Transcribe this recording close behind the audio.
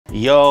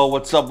Yo,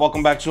 what's up?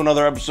 Welcome back to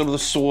another episode of The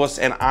Source,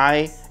 and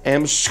I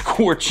am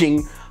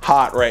scorching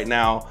hot right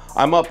now.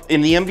 I'm up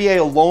in the NBA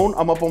alone.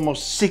 I'm up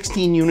almost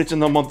 16 units in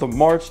the month of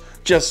March,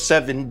 just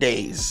 7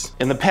 days.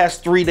 In the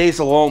past 3 days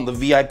alone, the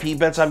VIP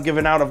bets I've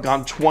given out have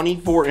gone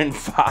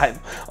 24-5.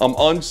 I'm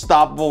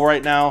unstoppable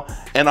right now,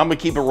 and I'm gonna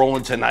keep it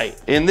rolling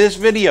tonight. In this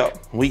video,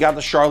 we got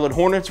the Charlotte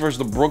Hornets versus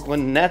the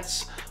Brooklyn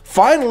Nets.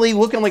 Finally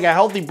looking like a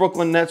healthy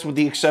Brooklyn Nets with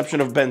the exception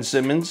of Ben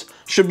Simmons.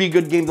 Should be a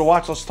good game to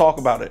watch. Let's talk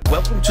about it.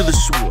 Welcome to The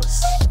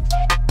Source.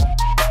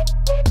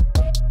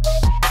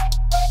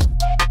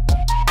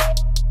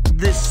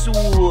 The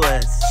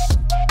Source.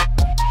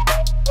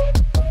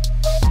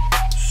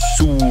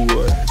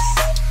 Source.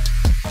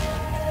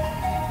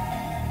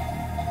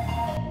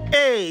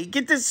 Hey,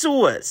 get the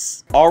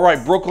Source. All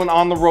right, Brooklyn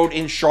on the road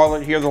in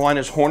Charlotte here. The line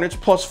is Hornets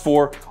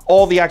 +4.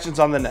 All the action's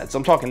on the Nets.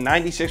 I'm talking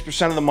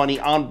 96% of the money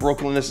on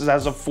Brooklyn. This is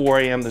as of 4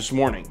 a.m. this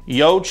morning.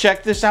 Yo,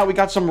 check this out. We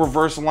got some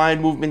reverse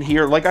line movement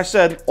here. Like I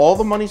said, all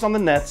the money's on the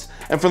Nets.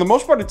 And for the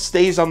most part, it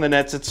stays on the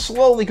Nets. It's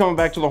slowly coming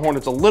back to the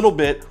Hornets a little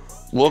bit.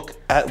 Look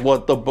at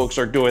what the books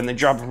are doing. They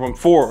drop it from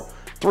 4,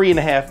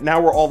 3.5.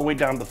 Now we're all the way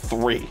down to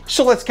 3.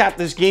 So let's cap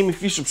this game.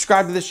 If you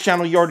subscribe to this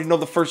channel, you already know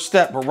the first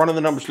step. We're running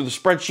the numbers through the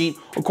spreadsheet.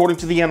 According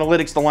to the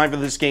analytics, the line for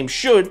this game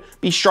should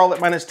be Charlotte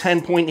minus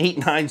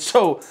 10.89.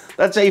 So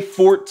that's a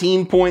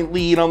 14-point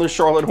lead on the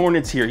Charlotte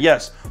Hornets here.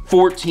 Yes,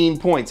 14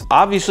 points.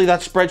 Obviously,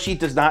 that spreadsheet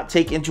does not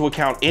take into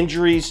account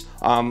injuries.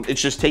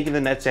 It's just taking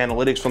the Nets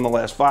analytics from the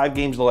last 5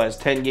 games, the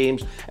last 10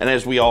 games. And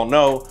as we all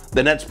know,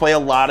 the Nets play a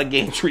lot of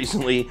games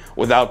recently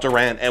without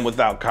Durant and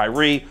without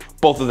Kyrie.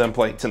 Both of them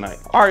playing tonight.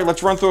 All right,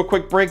 let's run through a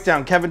quick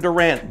breakdown. Kevin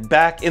Durant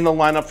back in the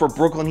lineup for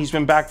Brooklyn. He's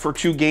been back for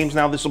 2 games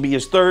now. This will be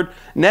his 3rd.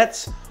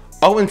 Nets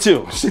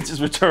 0-2 since his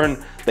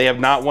return. They have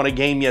not won a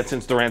game yet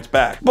since Durant's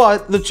back.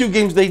 But the 2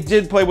 games they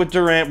did play with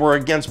Durant were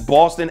against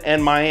Boston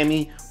and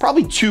Miami.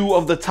 Probably 2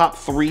 of the top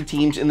 3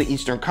 teams in the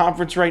Eastern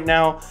Conference right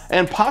now,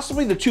 and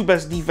possibly the 2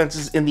 best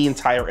defenses in the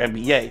entire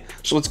NBA.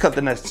 So let's cut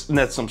the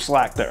Nets some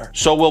slack there.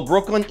 So will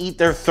Brooklyn eat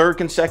their 3rd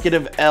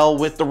consecutive L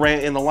with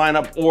Durant in the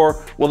lineup,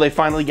 or will they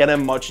finally get a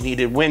much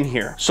needed win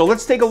here? So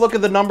let's take a look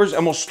at the numbers,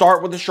 and we'll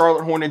start with the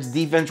Charlotte Hornets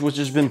defense, which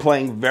has been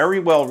playing very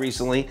well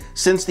recently.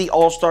 Since the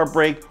All-Star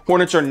break,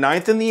 Hornets are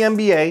 9th in the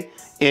NBA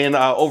in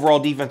overall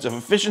defensive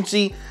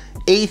efficiency,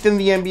 8th in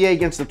the NBA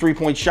against the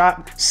 3-point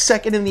shot,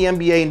 2nd in the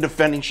NBA in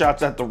defending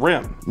shots at the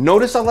rim.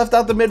 Notice I left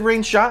out the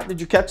mid-range shot.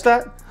 Did you catch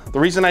that? The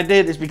reason I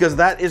did is because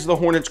that is the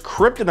Hornets'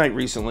 kryptonite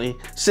recently.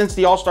 Since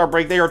the All-Star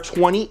break, they are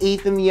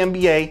 28th in the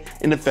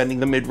NBA in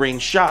defending the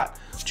mid-range shot.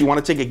 Do you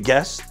want to take a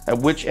guess at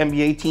which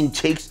NBA team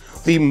takes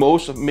the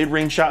most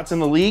mid-range shots in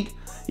the league?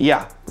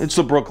 Yeah, it's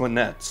the Brooklyn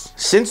Nets.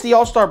 Since the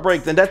All-Star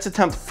break, the Nets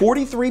attempt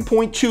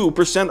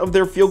 43.2% of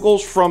their field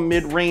goals from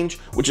mid-range,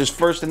 which is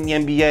 1st in the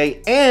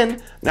NBA.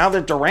 And now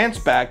that Durant's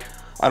back,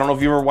 I don't know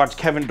if you ever watched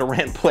Kevin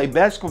Durant play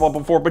basketball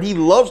before, but he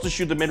loves to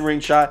shoot the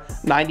mid-range shot,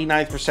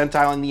 99th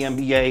percentile in the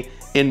NBA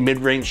in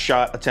mid-range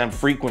shot attempt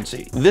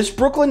frequency. This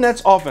Brooklyn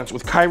Nets offense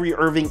with Kyrie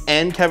Irving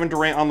and Kevin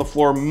Durant on the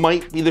floor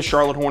might be the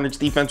Charlotte Hornets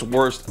defense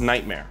worst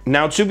nightmare.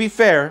 Now, to be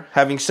fair,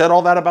 having said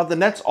all that about the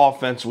Nets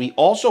offense, we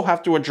also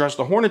have to address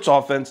the Hornets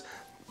offense.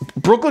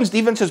 Brooklyn's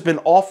defense has been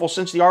awful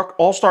since the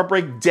All-Star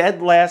break,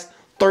 dead last,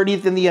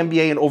 30th in the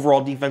NBA in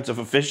overall defensive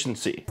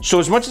efficiency. So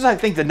as much as I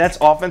think the Nets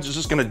offense is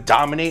just going to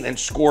dominate and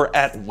score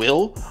at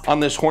will on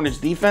this Hornets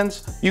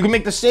defense, you can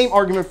make the same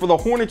argument for the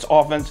Hornets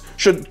offense.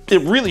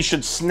 It really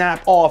should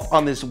snap off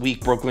on this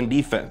weak Brooklyn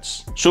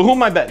defense. So who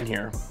am I betting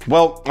here?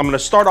 Well, I'm going to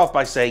start off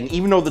by saying,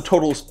 even though the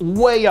total is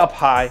way up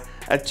high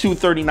at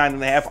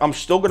 239.5, I'm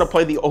still going to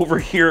play the over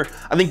here.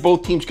 I think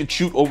both teams could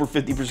shoot over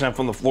 50%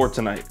 from the floor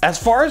tonight.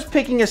 As far as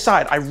picking a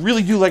side, I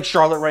really do like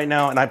Charlotte right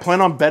now, and I plan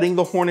on betting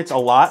the Hornets a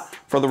lot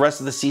for the rest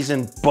of the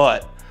season,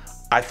 but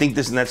I think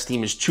this Nets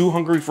team is too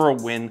hungry for a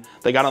win.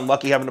 They got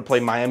unlucky having to play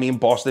Miami and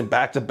Boston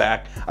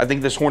back-to-back. I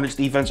think this Hornets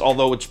defense,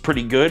 although it's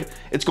pretty good,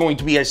 it's going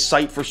to be a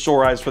sight for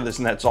sore eyes for this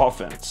Nets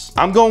offense.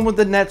 I'm going with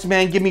the Nets,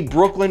 man. Give me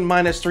Brooklyn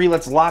 -3.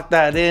 Let's lock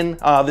that in.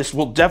 This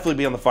will definitely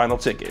be on the final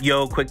ticket.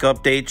 Yo, quick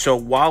update. So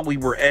while we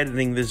were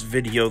editing this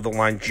video, the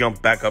line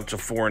jumped back up to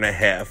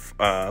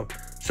 4.5.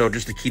 So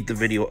just to keep the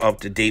video up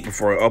to date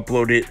before I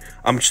upload it,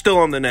 I'm still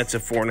on the Nets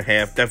at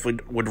 4.5.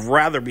 Definitely would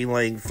rather be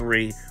laying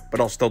 3, but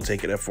I'll still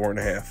take it at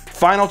 4.5.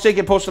 Final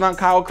ticket posted on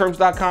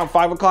KyleKirms.com,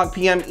 5 o'clock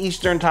p.m.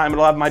 Eastern time.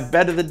 It'll have my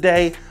bet of the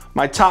day,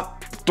 my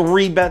top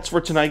 3 bets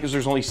for tonight because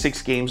there's only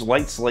 6 games,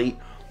 light slate,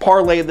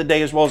 parlay of the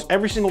day, as well as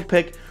every single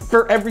pick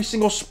for every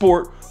single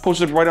sport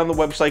posted right on the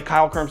website,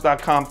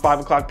 KyleKirms.com, 5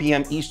 o'clock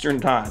p.m. Eastern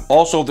time.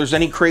 Also, if there's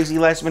any crazy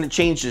last-minute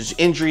changes,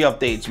 injury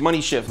updates,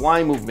 money shift,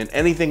 line movement,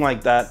 anything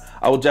like that,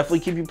 I will definitely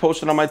keep you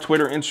posted on my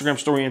Twitter, Instagram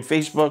story, and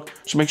Facebook.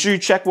 So make sure you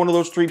check one of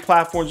those 3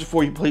 platforms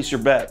before you place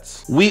your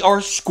bets. We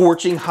are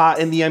scorching hot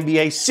in the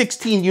NBA,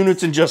 16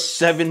 units in just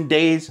 7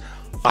 days.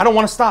 I don't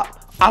want to stop.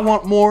 I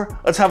want more.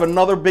 Let's have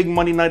another big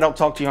money night. I'll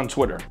talk to you on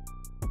Twitter.